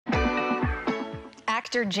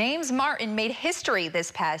Actor James Martin made history this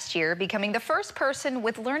past year, becoming the first person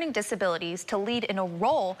with learning disabilities to lead in a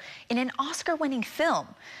role in an Oscar-winning film,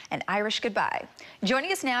 An Irish Goodbye.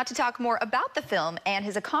 Joining us now to talk more about the film and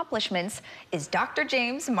his accomplishments is Dr.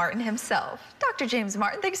 James Martin himself. Dr. James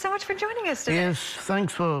Martin, thanks so much for joining us today. Yes,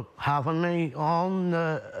 thanks for having me on.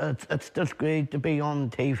 It's just great to be on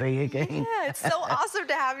TV again. Yeah, it's so awesome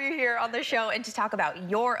to have you here on the show and to talk about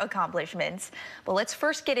your accomplishments. But let's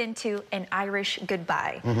first get into An Irish Goodbye.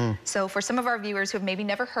 So for some of our viewers who have maybe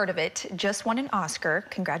never heard of it, just won an Oscar.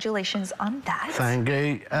 Congratulations on that. Thank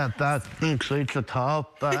you. That includes the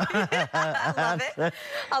top. I love it.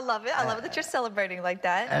 I love it. I love it that you're celebrating like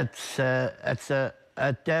that. It's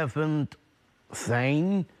a different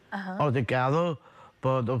thing altogether,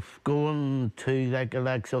 but of going to like the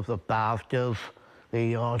likes of the BAFTAs,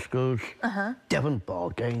 the Oscars, different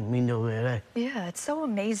ball game, you know, really. Yeah, it's so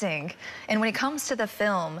amazing. And when it comes to the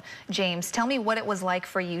film, James, tell me what it was like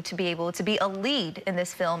for you to be able to be a lead in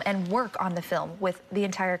this film and work on the film with the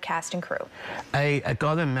entire cast and crew. I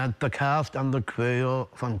got to admit, the cast and the crew are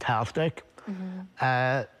fantastic.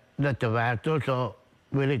 The directors are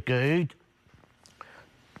really good.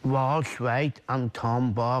 Ross Wright and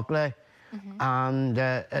Tom Barkley. And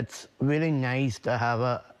it's really nice to have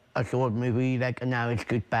a short movie like An Irish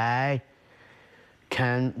Goodbye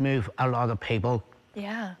can move a lot of people.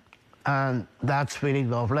 Yeah. And that's really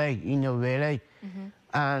lovely, you know, really.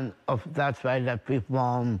 And that's why that we've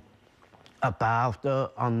won a BAFTA,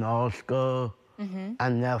 an Oscar,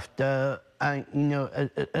 and after, and you know,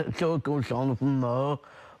 it sort of goes on from there.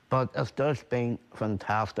 But it's just been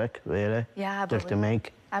fantastic, really. Yeah, just to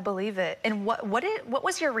make. I believe it. And what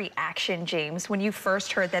was your reaction, James, when you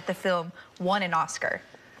first heard that the film won an Oscar?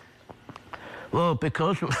 Well,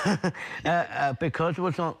 because because it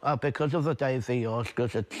was because of the day of the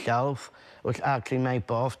Oscars itself, it was actually my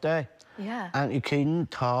birthday. Yeah. And you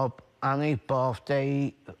couldn't top any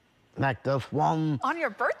birthday like this one. On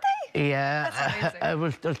your birthday? Yeah. That's amazing. It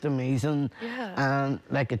was just amazing. Yeah. And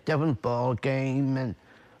like a different ball game, and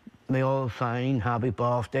they all sang happy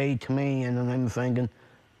birthday to me, and then I'm thinking,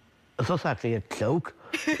 is this actually a joke?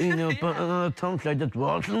 You know, but it turns out it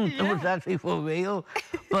wasn't. It was actually for real.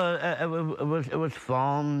 But it was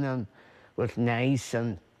fun and it was nice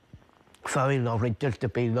and very lovely just to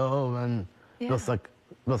be there and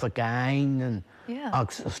with a gang and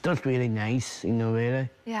it's just really nice, you know, really.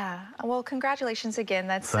 Yeah. Well, congratulations again.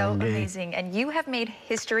 That's so amazing. And you have made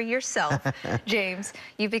history yourself, James.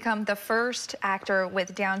 You've become the first actor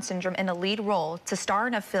with Down syndrome in a lead role to star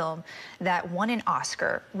in a film that won an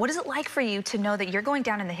Oscar. What is it like for you to know that you're going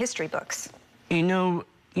down in the history books? You know,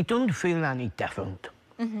 you don't feel any different.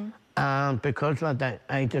 Because of that,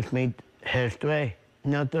 I just made history,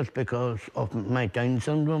 not just because of my Down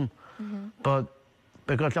syndrome, but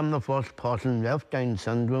because I'm the first person with Down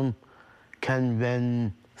syndrome can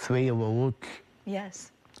win 3 awards.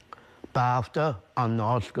 Yes. BAFTA, an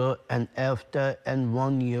Oscar, and EFTA in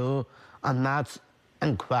 1 year, and that's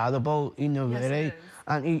incredible, you know, really. It is.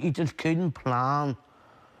 And you just couldn't plan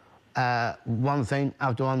one thing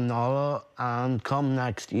after another, and come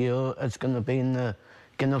next year, it's going to be in the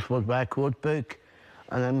Guinness World Record book,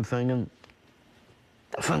 and I'm thinking,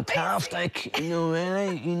 fantastic, you know,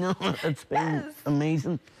 really, you know, it's been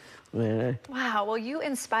amazing, really. Wow, well, you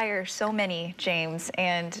inspire so many, James,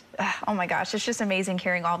 and oh my gosh, it's just amazing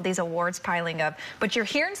hearing all of these awards piling up. But you're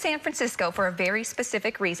here in San Francisco for a very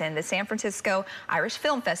specific reason, the San Francisco Irish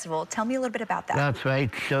Film Festival. Tell me a little bit about that. That's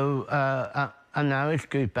right. So, An Irish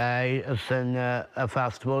Goodbye is in a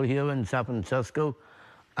festival here in San Francisco,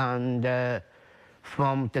 and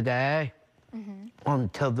from today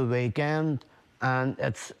until the weekend, and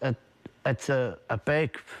it's a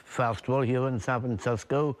big festival here in San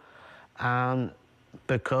Francisco, and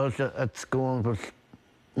because it's going for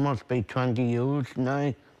must be 20 years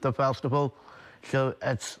now, the festival, so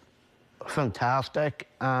it's fantastic,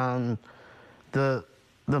 and the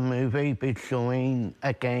movie be showing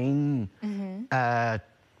again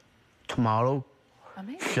tomorrow.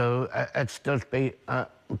 Amazing. So it's just be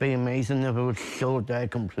amazing if it was sold out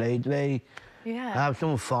completely. Yeah. Have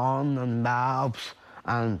some fun and laughs,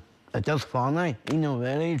 and it's just funny, you know,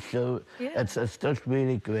 really. So it's just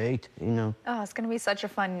really great, you know. Oh, it's going to be such a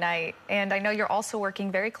fun night. And I know you're also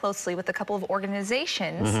working very closely with a couple of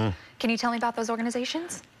organizations. Can you tell me about those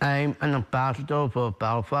organizations? I'm an ambassador for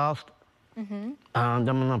Belfast, and I'm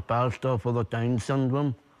an ambassador for the Down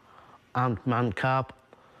syndrome and ManCap,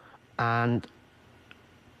 and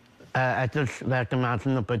I just like to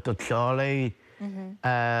mention about the Charlie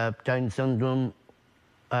Down syndrome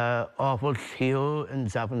office here in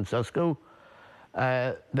San Francisco.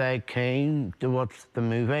 They came to watch the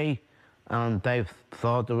movie, and they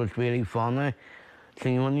thought it was really funny. So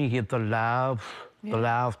you only hear the laughs, the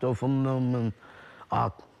laughter from them, and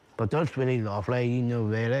but that's really lovely, you know,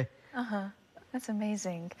 really. That's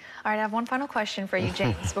amazing. All right, I have one final question for you,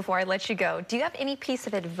 James, before I let you go. Do you have any piece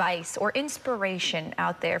of advice or inspiration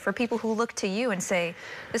out there for people who look to you and say,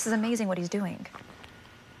 this is amazing what he's doing?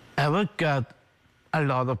 I would get a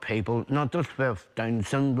lot of people, not just with Down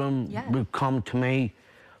syndrome, will come to me,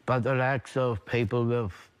 but the likes of people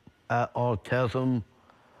with autism,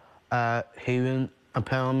 hearing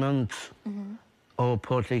impairments, or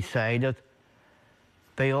partially sighted.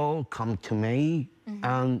 They all come to me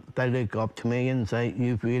and they look up to me and say,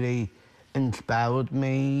 you've really inspired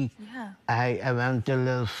me. I went to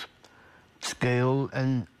this school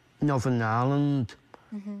in Northern Ireland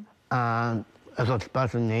and as a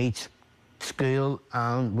special needs school,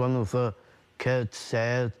 and one of the kids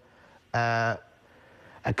said, I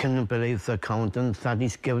couldn't believe the confidence that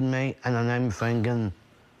he's given me, and then I'm thinking,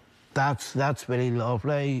 that's really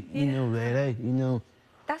lovely, you know, really, you know.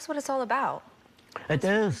 That's what it's all about. It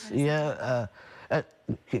is, yeah.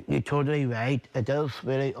 You're totally right. It is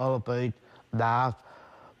really all about that,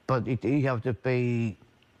 but you do have to be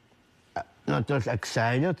not just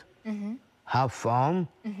excited, have fun.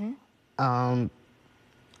 And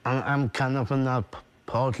I'm kind of in that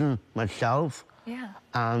person myself.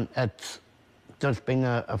 And it's just been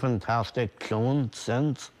a fantastic showing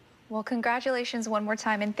since. Well, congratulations one more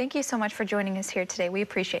time, and thank you so much for joining us here today. We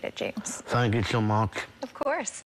appreciate it, James. Thank you so much. Of course.